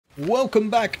Welcome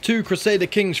back to Crusader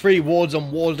Kings 3 Wards and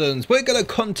Wardens. We're going to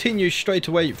continue straight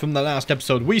away from the last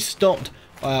episode. We stopped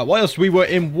whilst we were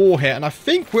in war here, and I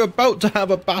think we're about to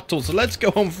have a battle. So let's go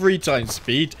on 3 times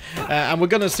speed, and we're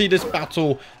going to see this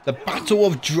battle, the battle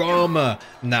of drama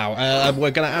now.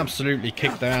 We're going to absolutely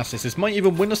kick their asses. This might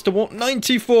even win us the war.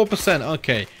 94%.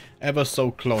 Okay, ever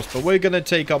so close. But we're going to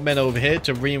take our men over here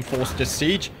to reinforce this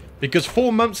siege. Because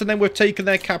 4 months and then we've taken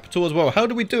their capital as well. How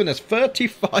do we do this?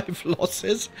 35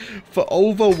 losses for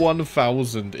over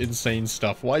 1,000. Insane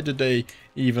stuff. Why did they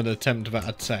even attempt that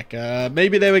attack?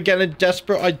 Maybe they were getting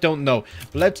desperate. I don't know.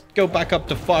 But let's go back up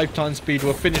to 5 times speed.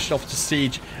 We'll finish off the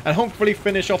siege and hopefully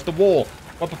finish off the war.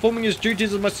 While performing his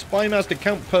duties as my spy master,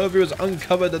 Count Purview has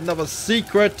uncovered another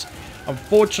secret.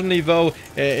 Unfortunately, though,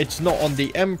 it's not on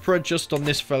the Emperor, just on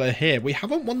this fella here. We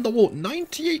haven't won the war.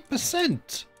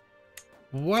 98%.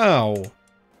 Wow.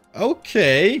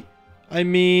 Okay. I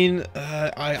mean,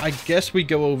 I guess we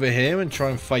go over here and try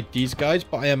and fight these guys,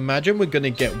 but I imagine we're going to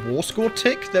get war score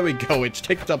tick. There we go. It's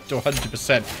ticked up to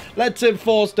 100%. Let's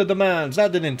enforce the demands.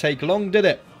 That didn't take long, did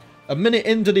it? A minute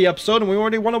into the episode and we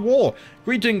already won a war.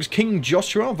 Greetings, King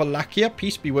Joshua of Wallachia.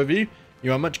 Peace be with you.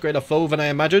 You are a much greater foe than I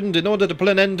imagined. In order to put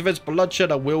an end to this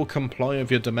bloodshed, I will comply with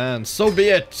your demands. So be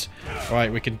it.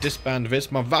 Alright, we can disband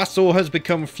this. My vassal has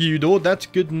become feudal. That's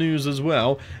good news as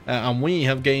well. And we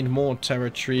have gained more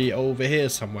territory over here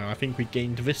somewhere. I think we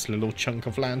gained this little chunk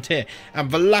of land here.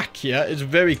 And Wallachia is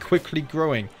very quickly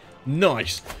growing.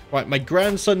 Nice. Right, my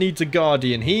grandson needs a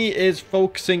guardian. He is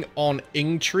focusing on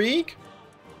intrigue.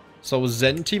 So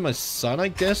Zenti, my son, I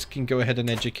guess, can go ahead and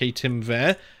educate him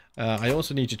there. I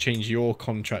also need to change your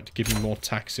contract to give me more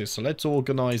taxes. So let's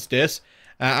organize this.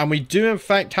 And we do, in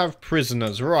fact, have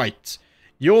prisoners. Right.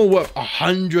 You're worth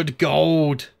 100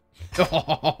 gold.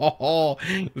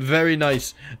 Very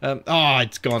nice.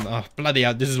 It's gone. Oh, bloody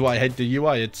hell. This is why I hate the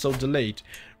UI. It's so delayed.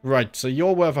 Right. So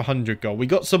you're worth 100 gold. We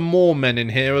got some more men in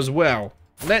here as well.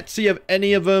 Let's see if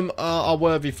any of them are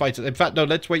worthy fighters. In fact, no,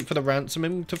 let's wait for the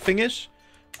ransoming to finish.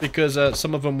 Because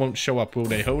some of them won't show up, will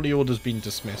they? Holy Order's been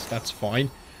dismissed. That's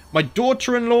fine. My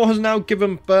daughter-in-law has now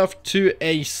given birth to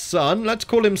a son. Let's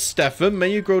call him Stefan.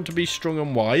 May you grow to be strong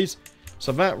and wise.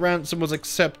 So that ransom was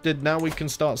accepted. Now we can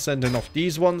start sending off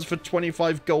these ones for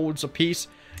 25 golds apiece.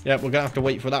 Yeah, we're going to have to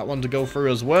wait for that one to go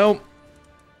through as well.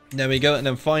 There we go. And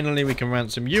then finally we can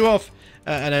ransom you off.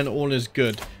 And then all is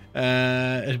good.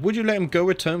 Would you let him go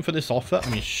return for this offer? I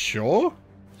mean, sure.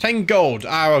 10 gold.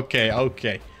 Okay,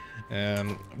 okay.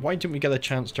 Why didn't we get a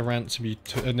chance to ransom you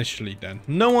initially then?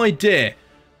 No idea.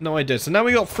 No idea. So now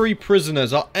we got 3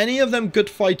 prisoners. Are any of them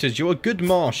good fighters? You're a good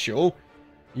marshal.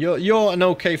 You're an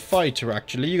okay fighter,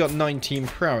 actually. You got 19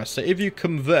 prowess. So if you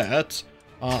convert,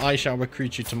 I shall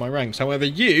recruit you to my ranks. However,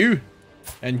 you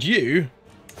and you,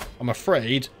 I'm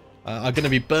afraid, are going to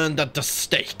be burned at the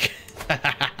stake.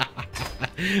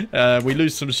 We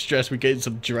lose some stress. We gain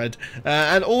some dread.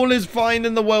 And all is fine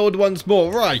in the world once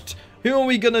more. Right. Who are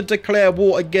we going to declare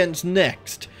war against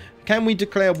next? Can we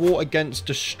declare war against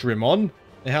the Strimon?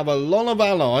 They have a lot of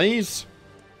allies,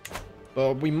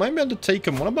 but we might be able to take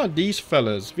them. What about these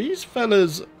fellas? These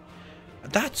fellas,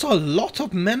 that's a lot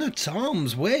of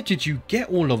men-at-arms. Where did you get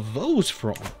all of those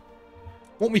from?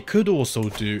 What we could also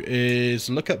do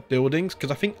is look at buildings, because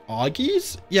I think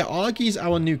Argy's? Yeah, Argy's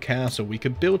our new castle. We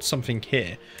could build something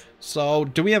here. So,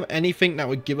 do we have anything that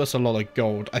would give us a lot of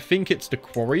gold? I think it's the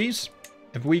quarries.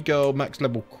 If we go max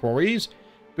level quarries,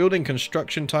 building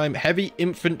construction time, heavy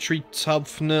infantry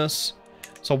toughness.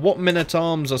 So what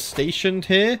men-at-arms are stationed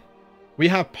here? We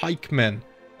have pikemen.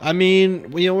 I mean,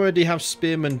 we already have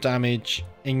spearman damage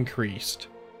increased.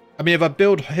 I mean, if I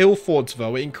build hill forts,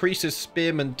 though, it increases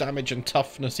spearman damage and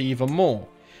toughness even more.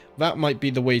 That might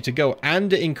be the way to go.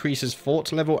 And it increases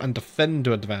fort level and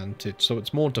defender advantage, so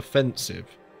it's more defensive.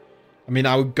 I mean,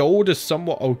 our gold is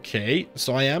somewhat okay,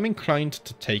 so I am inclined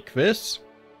to take this.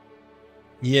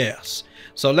 Yes.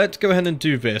 So let's go ahead and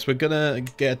do this. We're going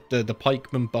to get the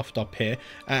pikemen buffed up here.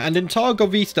 And in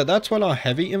Târgoviște, that's where our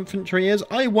heavy infantry is.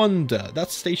 I wonder.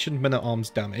 That's stationed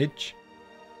men-at-arms damage.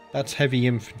 That's heavy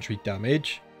infantry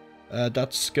damage.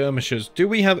 That's skirmishers. Do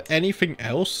we have anything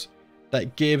else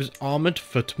that gives armored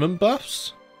footmen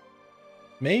buffs?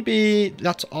 Maybe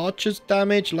that's archers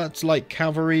damage. That's like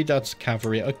cavalry. That's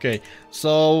cavalry. Okay.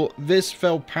 So this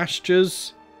fell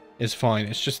pastures is fine.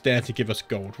 It's just there to give us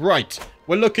gold. Right.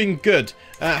 We're looking good.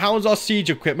 How's our siege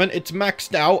equipment? It's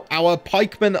maxed out. Our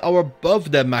pikemen are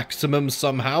above their maximum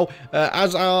somehow.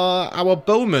 As are our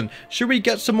bowmen. Should we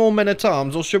get some more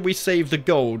men-at-arms or should we save the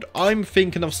gold? I'm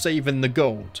thinking of saving the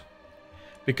gold.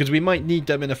 Because we might need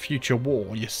them in a future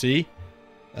war, you see.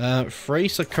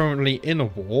 Thrace are currently in a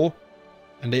war.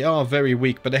 And they are very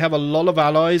weak, but they have a lot of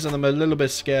allies, and I'm a little bit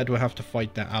scared we'll have to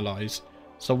fight their allies.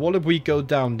 So what if we go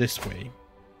down this way?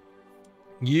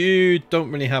 You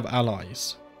don't really have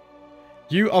allies.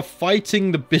 You are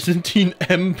fighting the Byzantine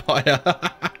Empire.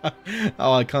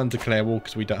 Oh, I can't declare war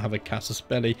because we don't have a casus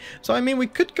belli. So, I mean, we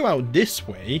could go out this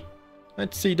way.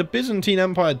 Let's see, the Byzantine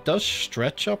Empire does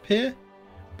stretch up here.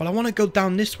 But I want to go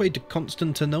down this way to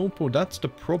Constantinople. That's the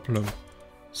problem.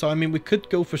 So, I mean, we could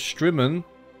go for Strymon.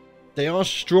 They are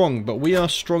strong, but we are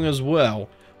strong as well.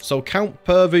 So, Count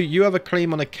Purvu, you have a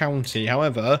claim on a county.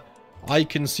 However, I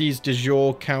can seize de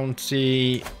jure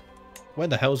county. Where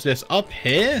the hell's this? Up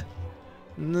here?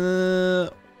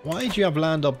 Why do you have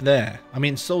land up there? I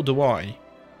mean, so do I.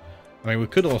 I mean, we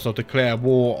could also declare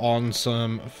war on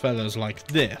some fellas like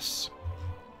this.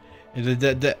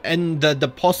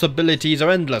 The possibilities are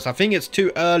endless. I think it's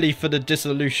too early for the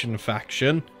dissolution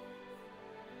faction.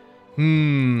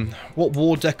 What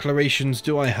war declarations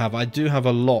do I have? I do have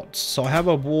a lot. So I have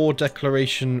a war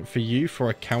declaration for you for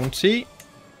a county.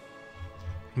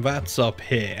 That's up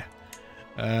here.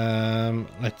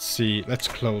 Let's see. Let's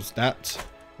close that.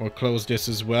 We'll close this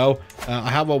as well. I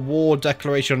have a war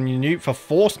declaration on you for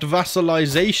forced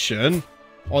vassalization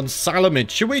on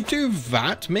Salamid. Should we do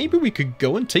that? Maybe we could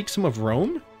go and take some of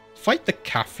Rome? Fight the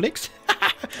Catholics?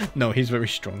 No, he's very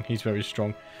strong. He's very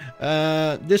strong.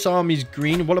 This army's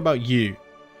green. What about you?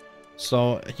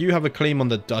 So, you have a claim on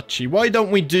the duchy. Why don't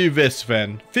we do this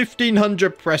then?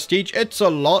 1500 prestige. It's a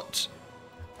lot.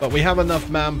 But we have enough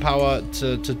manpower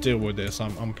to deal with this,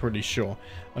 I'm pretty sure.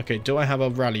 Okay, do I have a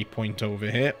rally point over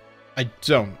here? I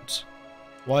don't.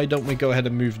 Why don't we go ahead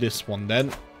and move this one then?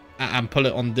 And pull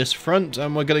it on this front.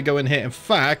 And we're going to go in here. In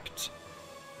fact,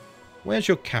 where's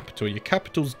your capital? Your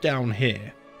capital's down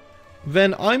here.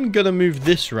 Then I'm going to move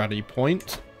this rally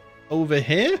point over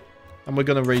here. And we're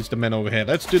going to raise the men over here.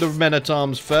 Let's do the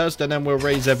men-at-arms first. And then we'll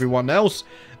raise everyone else.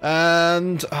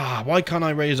 And why can't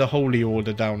I raise a holy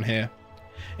order down here?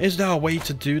 Is there a way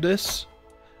to do this?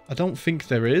 I don't think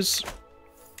there is.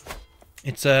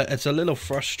 It's a little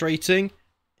frustrating.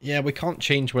 Yeah, we can't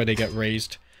change where they get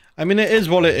raised. I mean, it is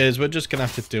what it is. We're just going to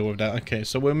have to deal with that. Okay,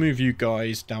 so we'll move you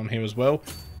guys down here as well.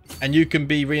 And you can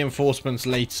be reinforcements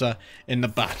later in the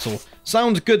battle.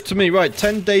 Sounds good to me. Right,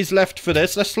 10 days left for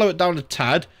this. Let's slow it down a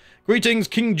tad. Greetings,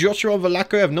 King Joshua of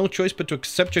Wallachia. I have no choice but to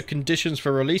accept your conditions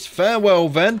for release. Farewell,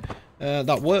 then.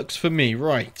 That works for me.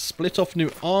 Right, split off new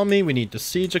army. We need the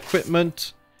siege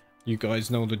equipment. You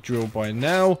guys know the drill by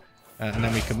now. And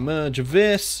then we can merge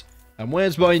this. And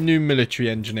where's my new military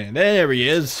engineer? There he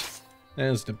is.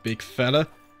 There's the big fella.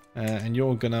 And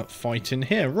you're going to fight in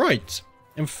here. Right.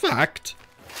 In fact,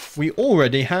 we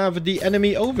already have the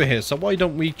enemy over here. So why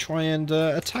don't we try and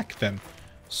attack them?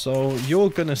 So you're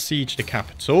going to siege the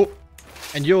capital.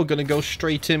 And you're going to go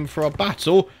straight in for a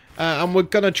battle. And we're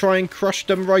going to try and crush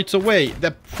them right away.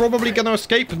 They're probably going to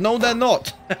escape. No, they're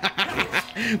not.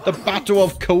 The Battle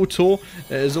of Kotor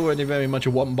is already very much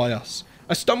won by us.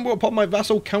 I stumble upon my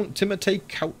vassal Count Timotei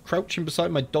crouching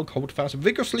beside my dog Holdfast,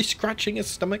 vigorously scratching his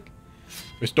stomach.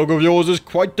 This dog of yours is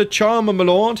quite the charmer, my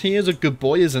lord. He is a good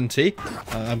boy, isn't he?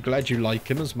 I'm glad you like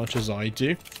him as much as I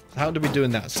do. How do we do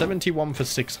in that? 71 for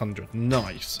 600.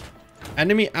 Nice.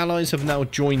 Enemy allies have now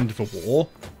joined the war.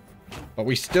 But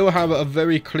we still have a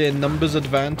very clear numbers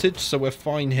advantage, so we're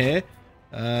fine here.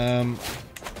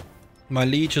 My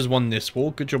liege has won this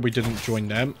war. Good job we didn't join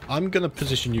them. I'm going to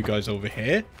position you guys over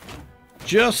here.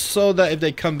 Just so that if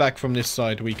they come back from this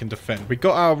side, we can defend. We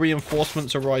got our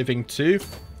reinforcements arriving too.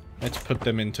 Let's put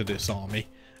them into this army.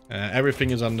 Everything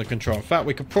is under control. In fact,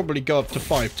 we could probably go up to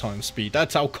 5 times speed.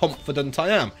 That's how confident I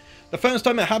am. The first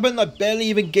time it happened, I barely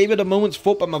even gave it a moment's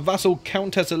thought, but my vassal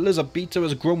Countess Elizabeta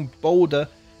has grown bolder.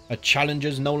 Her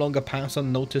challenges no longer pass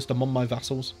unnoticed among my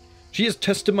vassals. She has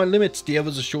tested my limits. The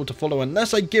others are sure to follow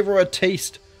unless I give her a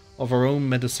taste of her own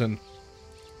medicine.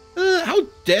 How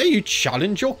dare you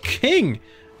challenge your king?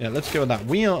 Yeah, let's go with that.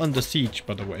 We are under siege,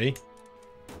 by the way.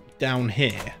 Down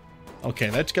here. Okay,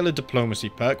 let's get a diplomacy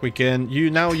perk. We can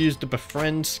now use the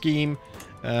befriend scheme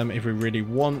if we really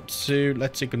want to.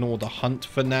 Let's ignore the hunt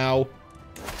for now.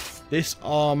 This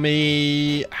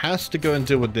army has to go and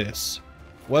deal with this.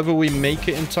 Whether we make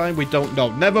it in time, we don't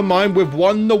know. Never mind, we've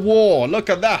won the war. Look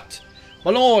at that.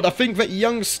 My lord, I think that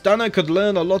young Stanna could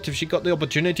learn a lot if she got the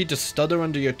opportunity to study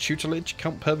under your tutelage.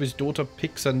 Count Purvu's daughter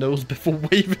picks her nose before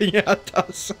waving at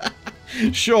us.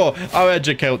 Sure, I'll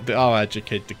educate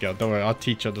the girl. Don't worry, I'll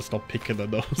teach her to stop picking her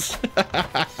nose.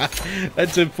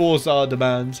 Let's enforce our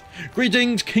demands.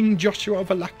 Greetings, King Joshua of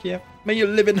Wallachia. May you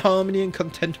live in harmony and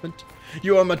contentment.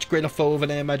 You are a much greater foe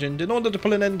than I imagined. In order to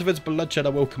put an end to this bloodshed, I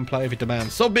will comply with your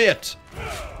demands. So be it!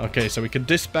 Okay, so we can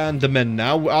disband the men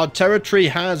now. Our territory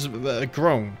has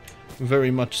grown.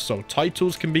 Very much so.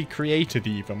 Titles can be created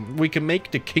even. We can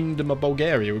make the Kingdom of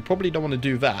Bulgaria. We probably don't want to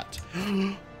do that.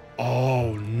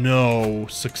 Oh no.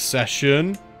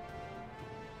 Succession.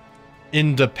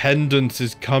 Independence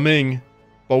is coming.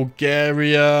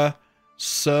 Bulgaria.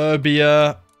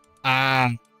 Serbia.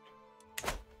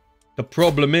 The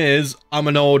problem is, I'm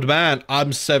an old man.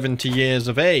 I'm 70 years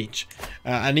of age.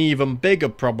 An even bigger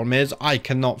problem is, I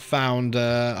cannot found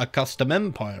a custom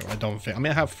empire, I don't think. I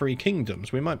mean, I have 3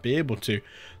 kingdoms. We might be able to.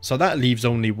 So that leaves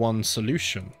only one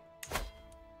solution.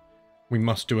 We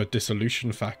must do a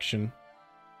dissolution faction.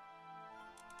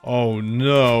 Oh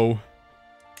no.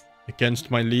 Against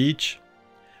my liege.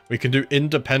 We can do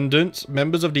independence.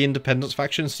 Members of the independence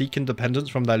faction seek independence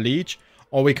from their liege.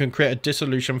 Or we can create a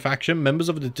dissolution faction. Members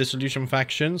of the dissolution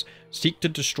factions seek to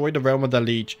destroy the realm of their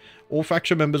liege. All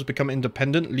faction members become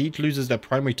independent. Liege loses their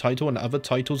primary title and other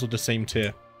titles of the same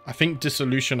tier. I think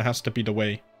dissolution has to be the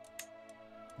way.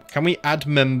 Can we add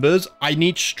members? I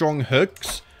need strong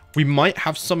hooks. We might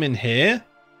have some in here.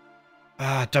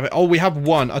 Ah, damn it. Oh, we have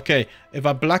one. Okay, if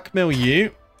I blackmail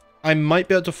you, I might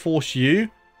be able to force you.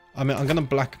 I mean, I'm going to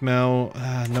blackmail...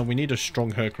 no, we need a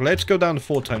strong hook. Let's go down to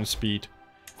 4 times speed.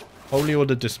 Holy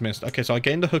order dismissed. Okay, so I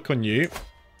gained a hook on you.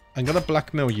 I'm going to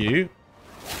blackmail you.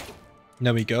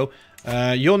 There we go.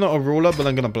 You're not a ruler, but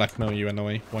I'm going to blackmail you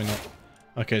anyway. Why not?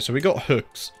 Okay, so we got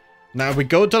hooks. Now we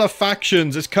go to the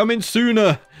factions. It's coming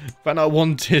sooner than I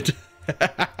wanted.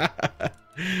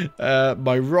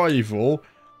 My rival,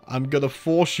 I'm going to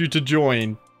force you to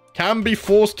join. Can be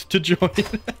forced to join.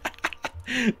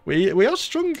 we are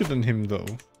stronger than him,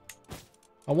 though.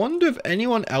 I wonder if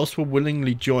anyone else will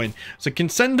willingly join. So can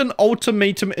send an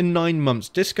ultimatum in 9 months.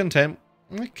 Discontent.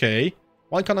 Okay.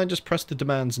 Why can't I just press the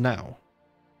demands now?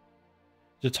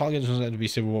 The target is to be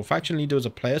civil war. Faction leader is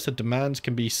a player, so demands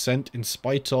can be sent in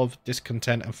spite of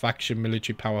discontent and faction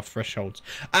military power thresholds.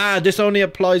 Ah, this only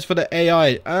applies for the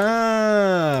AI.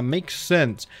 Ah, makes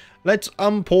sense. Let's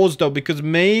unpause though, because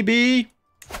maybe...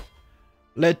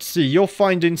 Let's see, you're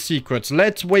finding secrets.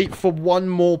 Let's wait for one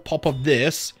more pop of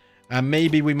this. And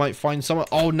maybe we might find someone...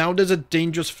 Oh, now there's a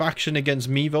dangerous faction against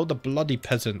me, though. The bloody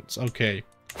peasants. Okay.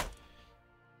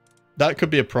 That could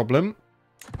be a problem.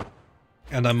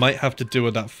 And I might have to deal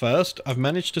with that first. I've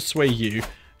managed to sway you.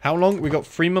 How long? We got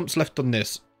 3 months left on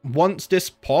this. Once this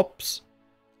pops,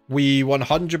 we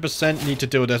 100% need to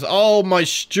deal with this. Oh, my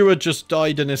steward just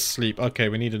died in his sleep. Okay,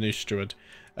 we need a new steward.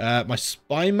 My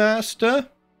spy master...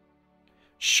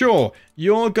 Sure,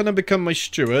 you're going to become my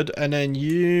steward, and then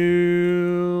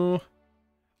you...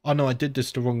 Oh no, I did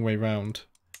this the wrong way round.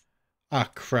 Ah,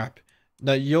 crap.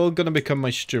 Now, you're going to become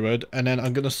my steward, and then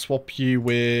I'm going to swap you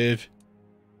with...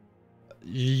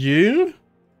 You?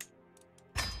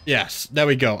 Yes, there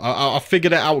we go. I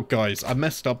figured it out, guys. I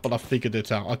messed up, but I figured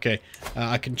it out. Okay,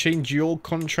 I can change your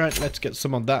contract. Let's get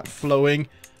some of that flowing.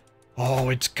 Oh,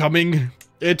 it's coming.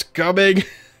 It's coming.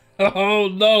 Oh,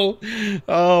 no.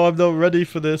 Oh, I'm not ready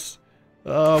for this.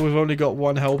 Oh, we've only got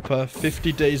 1 helper.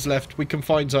 50 days left. We can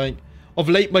find something. Of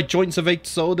late, my joints have ached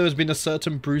so there has been a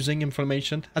certain bruising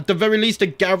inflammation. At the very least, a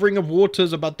gathering of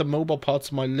waters about the mobile parts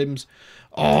of my limbs.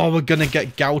 Oh, we're going to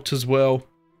get gout as well.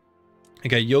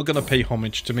 Okay, you're going to pay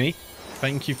homage to me.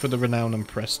 Thank you for the renown and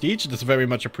prestige. That's very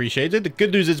much appreciated. The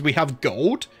good news is we have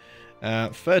gold.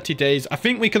 30 days. I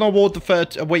think we can award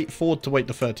the wait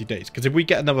the 30 days. Because if we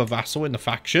get another vassal in the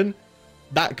faction,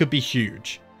 that could be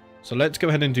huge. So let's go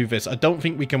ahead and do this. I don't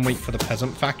think we can wait for the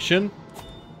peasant faction.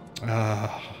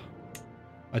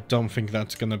 I don't think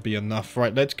that's going to be enough.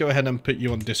 Right, let's go ahead and put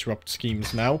you on disrupt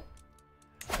schemes now.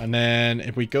 And then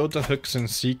if we go to hooks and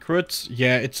secrets,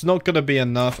 yeah, it's not going to be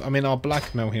enough. I mean, I'll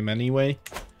blackmail him anyway.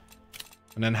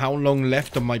 And then how long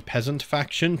left on my peasant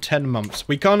faction? 10 months.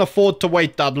 We can't afford to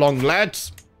wait that long,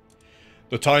 lads.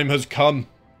 The time has come.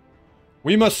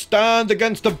 We must stand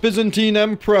against the Byzantine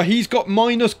Emperor. He's got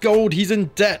minus gold. He's in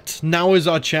debt. Now is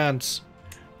our chance.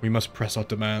 We must press our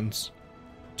demands.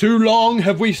 Too long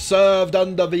have we served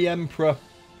under the Emperor.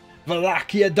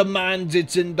 Wallachia demands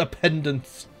its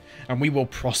independence. And we will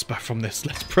prosper from this.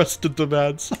 Let's press the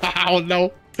demands. Oh,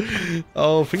 no.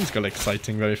 Oh, things got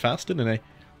exciting very fast, didn't they?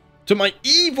 To my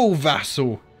evil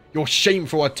vassal, your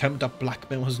shameful attempt at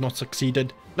blackmail has not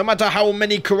succeeded. No matter how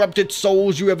many corrupted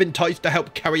souls you have enticed to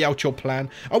help carry out your plan,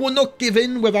 I will not give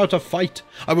in without a fight.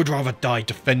 I would rather die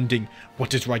defending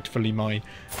what is rightfully mine.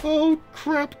 Oh,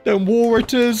 crap. Then war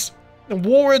it is. And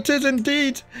war it is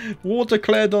indeed. War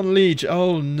declared on liege.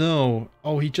 Oh, no.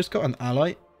 Oh, he just got an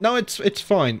ally. No, it's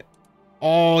fine.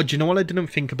 Oh, do you know what I didn't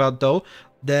think about, though?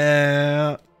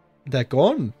 They're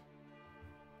gone.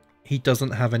 He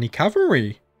doesn't have any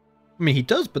cavalry. I mean, he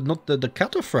does, but not the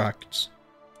cataphracts.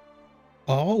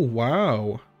 Oh,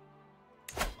 wow.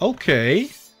 Okay.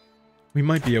 We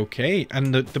might be okay.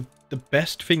 And the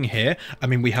best thing here, I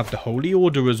mean, we have the Holy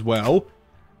Order as well.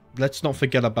 Let's not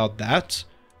forget about that.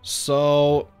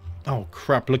 So, oh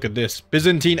crap, look at this.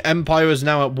 Byzantine Empire is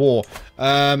now at war.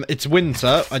 It's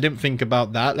winter. I didn't think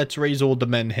about that. Let's raise all the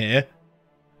men here.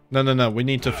 No. We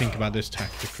need to think about this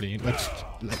tactically.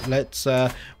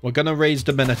 We're going to raise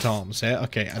the men-at-arms here.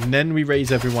 Okay, and then we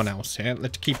raise everyone else here.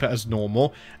 Let's keep it as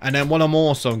normal. And then what I'm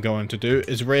also going to do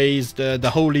is raise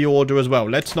the Holy Order as well.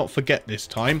 Let's not forget this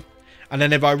time. And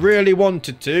then if I really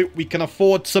wanted to, we can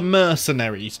afford some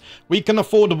mercenaries. We can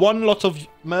afford one lot of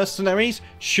mercenaries.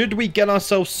 Should we get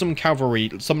ourselves some cavalry,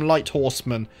 some light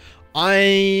horsemen?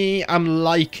 I am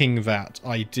liking that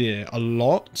idea a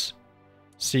lot.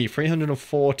 See,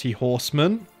 340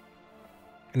 horsemen.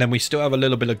 And then we still have a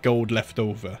little bit of gold left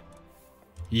over.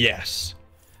 Yes.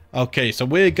 Okay, so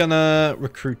we're gonna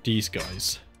recruit these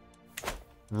guys.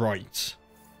 Right.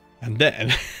 And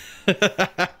then...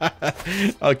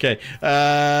 okay,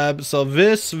 so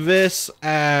this,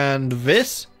 and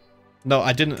this. No,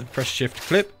 I didn't press shift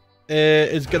clip.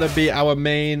 Is gonna be our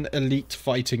main elite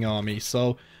fighting army.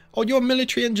 So, oh, you're a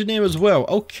military engineer as well.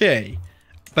 Okay,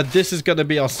 but this is gonna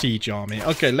be our siege army.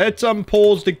 Okay, let's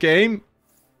unpause the game.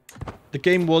 The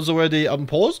game was already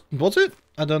unpaused, was it?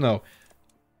 I don't know.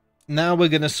 Now we're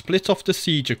gonna split off the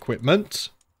siege equipment.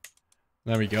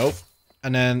 There we go.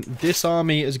 And then this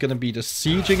army is going to be the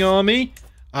sieging army.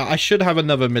 I should have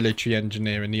another military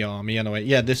engineer in the army. Anyway,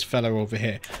 yeah, this fella over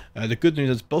here. The good news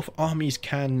is both armies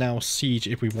can now siege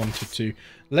if we wanted to.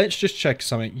 Let's just check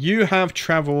something. You have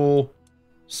travel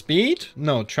speed?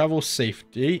 No, travel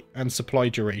safety and supply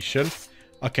duration.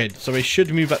 Okay, so it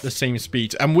should move at the same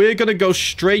speed. And we're going to go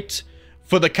straight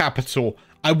for the capital.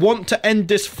 I want to end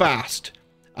this fast.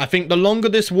 I think the longer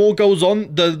this war goes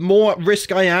on, the more at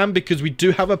risk I am, because we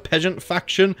do have a peasant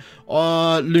faction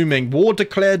looming. War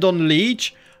declared on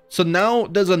Liege. So now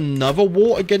there's another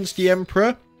war against the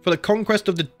Emperor for the conquest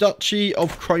of the Duchy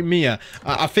of Crimea.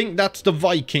 I think that's the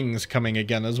Vikings coming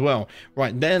again as well.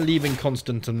 Right, they're leaving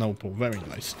Constantinople. Very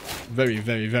nice. Very,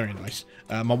 very, very nice.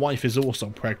 My wife is also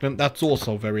pregnant. That's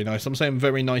also very nice. I'm saying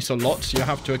very nice a lot, so you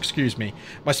have to excuse me.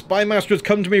 My spy master has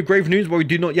come to me with grave news, but we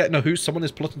do not yet know who. Someone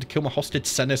is plotting to kill my hostage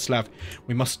Stanislav.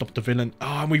 We must stop the villain.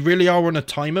 Ah, and we really are on a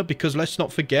timer, because let's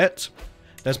not forget.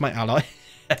 There's my ally.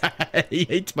 He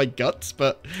hates my guts,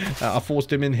 but I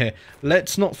forced him in here.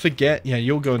 Let's not forget. Yeah,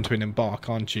 you're going to an embark,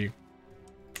 aren't you?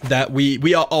 That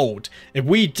we are old. If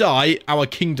we die, our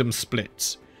kingdom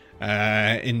splits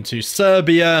into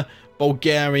Serbia,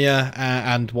 Bulgaria,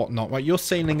 and whatnot. Right, you're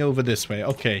sailing over this way.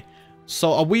 Okay,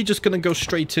 so are we just going to go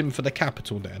straight in for the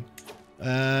capital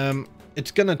then?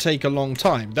 It's going to take a long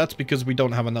time. That's because we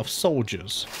don't have enough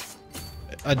soldiers.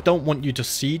 I don't want you to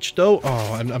siege though.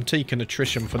 Oh, I'm taking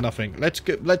attrition for nothing.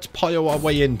 Let's pile our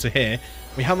way into here.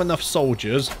 We have enough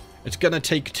soldiers. It's going to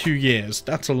take 2 years.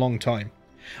 That's a long time.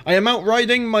 I am out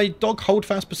riding. My dog hold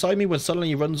fast beside me when suddenly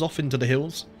he runs off into the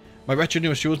hills. My retinue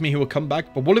assures me he will come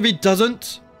back, but what if he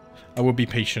doesn't? I will be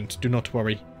patient. Do not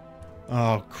worry.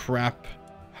 Oh, crap.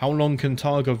 How long can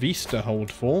Târgoviște hold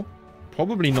for?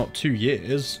 Probably not 2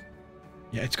 years.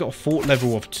 Yeah, it's got a fort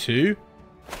level of 2.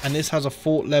 And this has a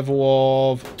fort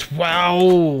level of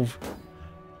 12.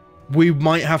 We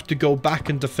might have to go back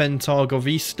and defend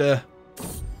Târgoviște.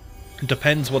 It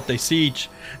depends what they siege.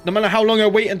 No matter how long I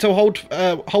wait until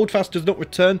Holdfast does not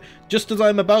return, just as I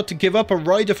am about to give up, a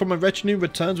rider from my retinue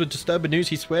returns with disturbing news.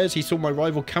 He swears he saw my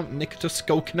rival Count Nikitas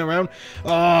skulking around.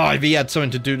 Ah, if he had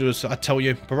something to do with this, I tell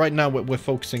you. But right now we're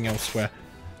focusing elsewhere.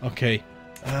 Okay.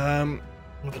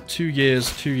 2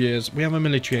 years, 2 years. We have a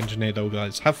military engineer though,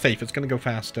 guys. Have faith, it's going to go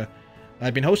faster.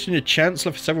 I've been hosting the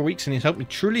Chancellor for several weeks and he's helped me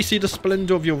truly see the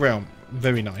splendor of your realm.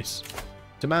 Very nice.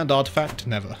 Demand artifact?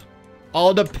 Never.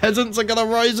 Oh, the peasants are going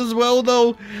to rise as well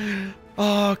though.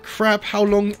 Oh, crap. How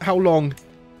long? How long?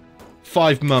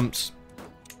 5 months.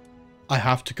 I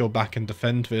have to go back and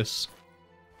defend this.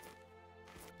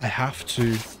 I have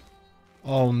to.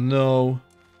 Oh, no.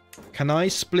 Can I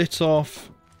split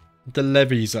off the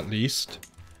levies at least?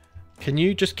 Can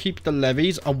you just keep the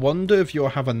levies? I wonder if you'll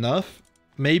have enough.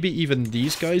 Maybe even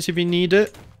these guys if you need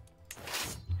it.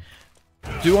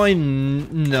 Do I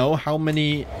know how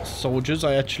many soldiers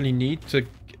I actually need to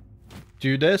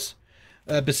do this?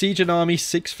 Besiege an army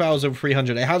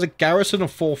 6,300. It has a garrison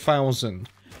of 4,000.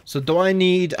 So do I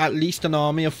need at least an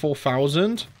army of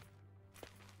 4,000?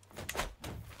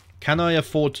 Can I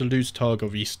afford to lose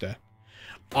Târgoviște?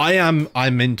 I'm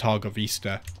in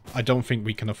Târgoviște. I don't think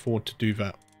we can afford to do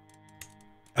that.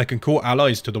 I can call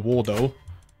allies to the war, though.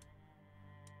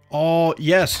 Oh,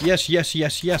 yes.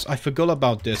 I forgot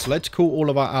about this. Let's call all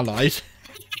of our allies.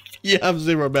 You have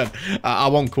 0 men. I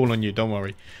won't call on you, don't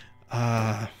worry.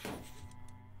 I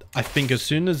think as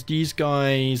soon as these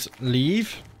guys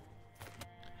leave...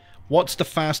 What's the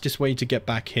fastest way to get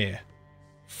back here?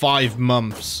 5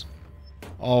 months.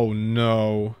 Oh,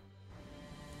 no.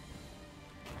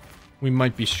 We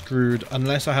might be screwed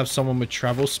unless I have someone with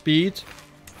travel speed.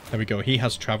 There we go. He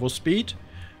has travel speed.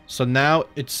 So now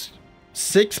it's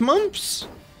 6 months?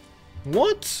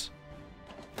 What?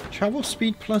 Travel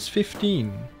speed plus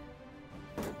 15.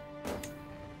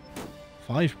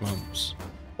 5 months.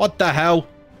 What the hell?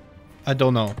 I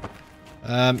don't know.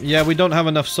 Yeah, we don't have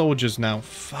enough soldiers now.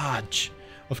 Fudge.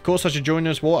 Of course, I should join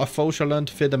this war. A foe shall learn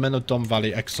to fear the men of Don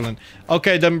Valley. Excellent.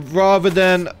 Okay, then rather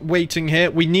than waiting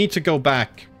here, we need to go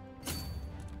back.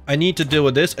 I need to deal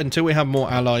with this until we have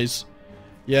more allies.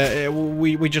 Yeah,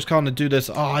 we just can't do this.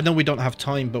 Oh, I know we don't have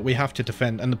time, but we have to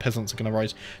defend, and the peasants are going to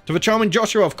rise. To the charming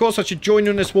Joshua, of course I should join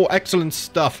you in this war. Excellent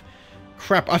stuff.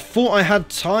 Crap, I thought I had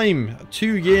time.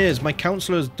 2 years. My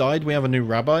counselor has died. We have a new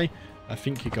rabbi. I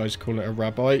think you guys call it a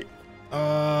rabbi.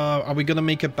 Are we going to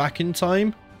make it back in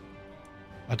time?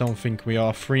 I don't think we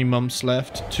are. 3 months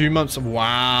left. 2 months.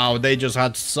 Wow, they just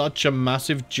had such a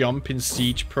massive jump in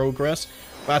siege progress.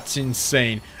 That's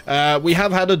insane. We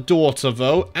have had a daughter,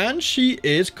 though, and she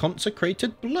is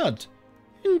consecrated blood.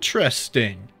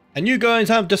 Interesting. And you guys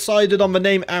have decided on the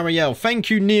name Ariel. Thank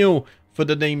you, Neil, for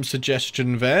the name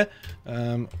suggestion there.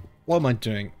 What am I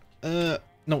doing?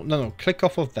 No. Click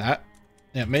off of that.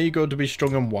 Yeah, may you go to be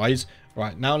strong and wise.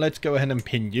 Right, now let's go ahead and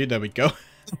pin you. There we go.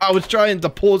 I was trying to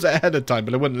pause it ahead of time,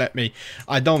 but it wouldn't let me.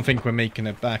 I don't think we're making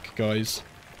it back, guys.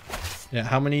 Yeah,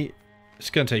 how many... It's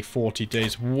going to take 40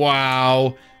 days.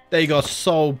 Wow. They got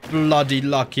so bloody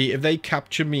lucky. If they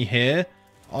capture me here...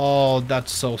 Oh,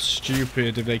 that's so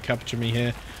stupid if they capture me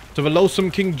here. To the loathsome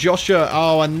King Joshua.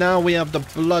 Oh, and now we have the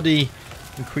bloody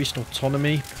increased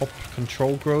autonomy. Pop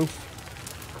control growth.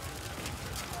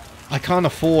 I can't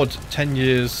afford 10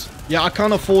 years. Yeah, I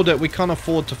can't afford it. We can't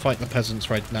afford to fight the peasants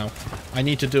right now. I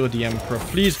need to deal with the Emperor.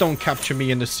 Please don't capture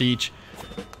me in the siege.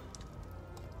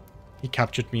 He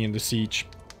captured me in the siege.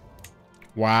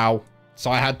 Wow. So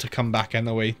I had to come back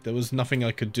anyway. There was nothing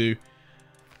I could do.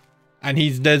 And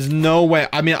there's no way.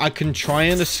 I mean, I can try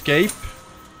and escape.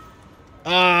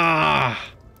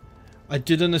 Ah! I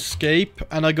didn't escape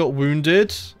and I got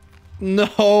wounded.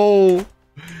 No!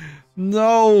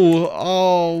 No!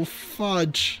 Oh,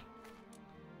 fudge.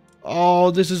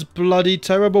 Oh, this is bloody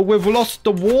terrible. We've lost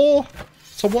the war.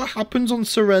 So what happens on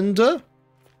surrender?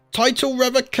 Title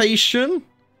revocation?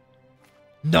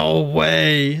 No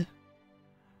way.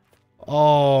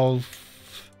 Oh,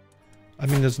 I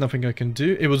mean, there's nothing I can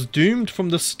do. It was doomed from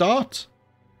the start.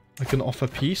 I can offer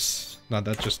peace. No,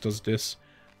 that just does this.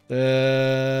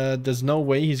 There's no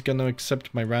way he's going to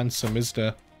accept my ransom, is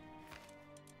there?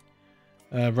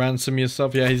 Ransom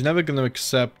yourself. Yeah, he's never going to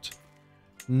accept.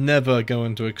 Never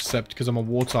going to accept because I'm a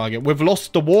war target. We've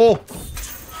lost the war.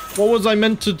 What was I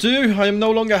meant to do? I am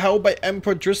no longer held by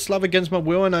Emperor Drislav against my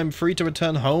will and I'm free to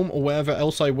return home or wherever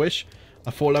else I wish. I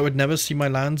thought I would never see my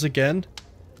lands again.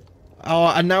 Oh,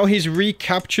 and now he's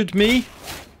recaptured me.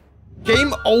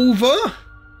 Game over?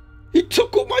 He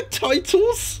took all my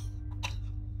titles?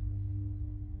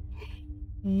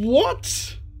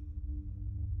 What?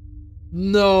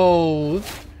 No.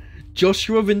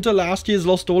 Joshua Winterlasty has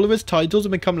lost all of his titles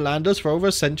and become landless. For over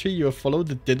a century, you have followed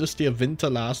the dynasty of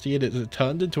Winterlasty and it has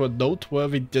turned into a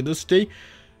noteworthy dynasty.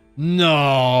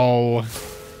 No.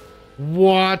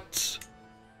 What?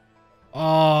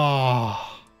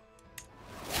 Oh.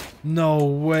 No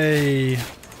way.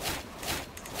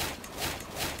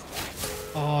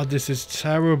 Oh, this is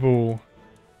terrible.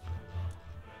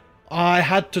 I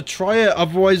had to try it,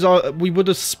 otherwise we would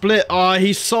have split. Ah,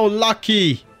 he's so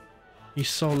lucky. He's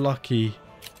so lucky.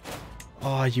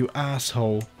 Ah, you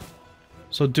asshole.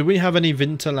 So do we have any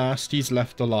Winterlasties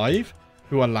left alive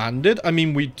who are landed? I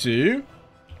mean, we do.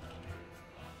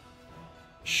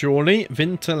 Surely,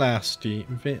 Winterlasty.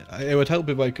 It would help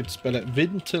if I could spell it.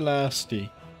 Winterlasty.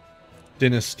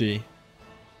 Dynasty.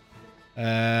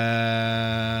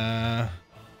 None?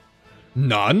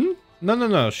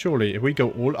 No. Surely, if we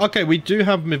go all... Okay, we do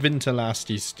have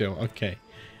Winterlasties still. Okay.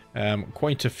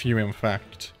 Quite a few, in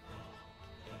fact.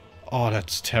 Oh,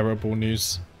 that's terrible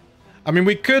news. I mean,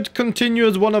 we could continue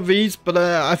as one of these, but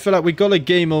I feel like we got a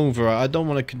game over. I don't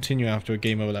want to continue after a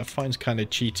game over. That finds kind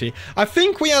of cheaty. I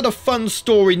think we had a fun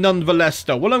story nonetheless,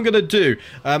 though. What I'm going to do,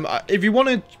 if you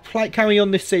want to carry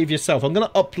on this save yourself, I'm going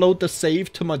to upload the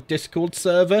save to my Discord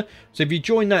server. So if you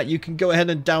join that, you can go ahead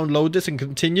and download this and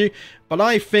continue. But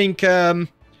I think, oh,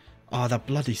 that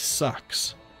bloody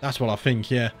sucks. That's what I think,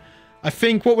 yeah. I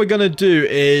think what we're going to do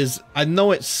is, I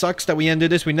know it sucks that we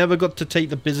ended this. We never got to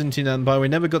take the Byzantine Empire. We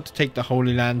never got to take the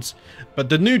Holy Lands. But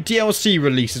the new DLC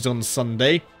releases on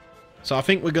Sunday. So I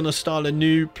think we're going to start a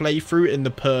new playthrough in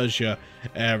the Persia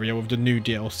area with the new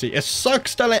DLC. It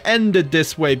sucks that it ended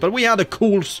this way, but we had a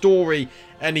cool story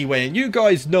anyway. And you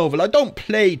guys know that I don't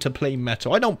play to play meta.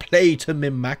 I don't play to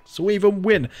min-max or even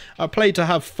win. I play to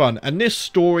have fun. And this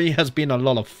story has been a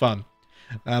lot of fun.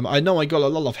 I know I got a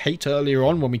lot of hate earlier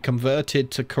on when we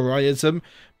converted to Karaism,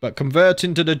 but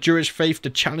converting to the Jewish faith, the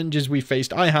challenges we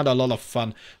faced, I had a lot of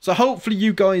fun. So hopefully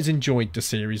you guys enjoyed the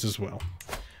series as well.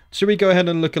 Should we go ahead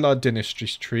and look at our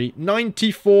dynasties tree?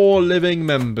 94 living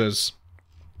members.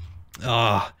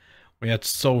 Ah, we had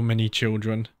so many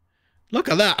children. Look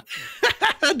at that.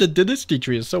 The dynasty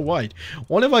tree is so wide.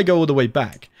 What if I go all the way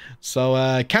back?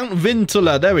 So, Count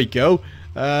Vintula, there we go.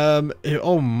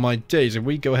 Oh my days, if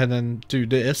we go ahead and do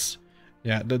this,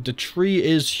 yeah, the tree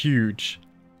is huge.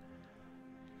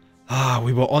 Ah,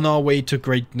 we were on our way to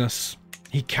greatness.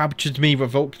 He captured me,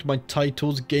 revoked my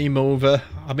titles, game over.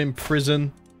 I'm in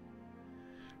prison.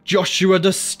 Joshua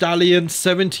the Stallion,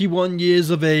 71 years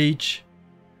of age.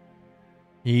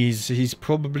 He's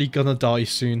probably gonna die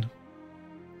soon.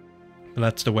 But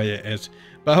that's the way it is.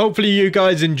 But hopefully you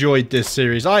guys enjoyed this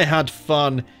series. I had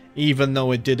fun, even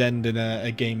though it did end in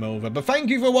a game over. But thank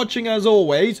you for watching as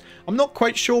always. I'm not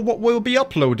quite sure what will be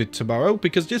uploaded tomorrow,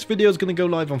 because this video is going to go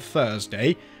live on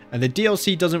Thursday, and the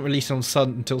DLC doesn't release on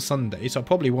until Sunday, so I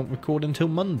probably won't record until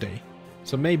Monday.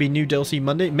 So maybe new DLC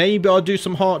Monday. Maybe I'll do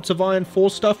some Hearts of Iron 4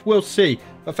 stuff. We'll see.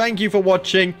 But thank you for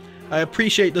watching. I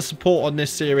appreciate the support on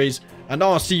this series, and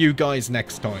I'll see you guys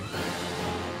next time.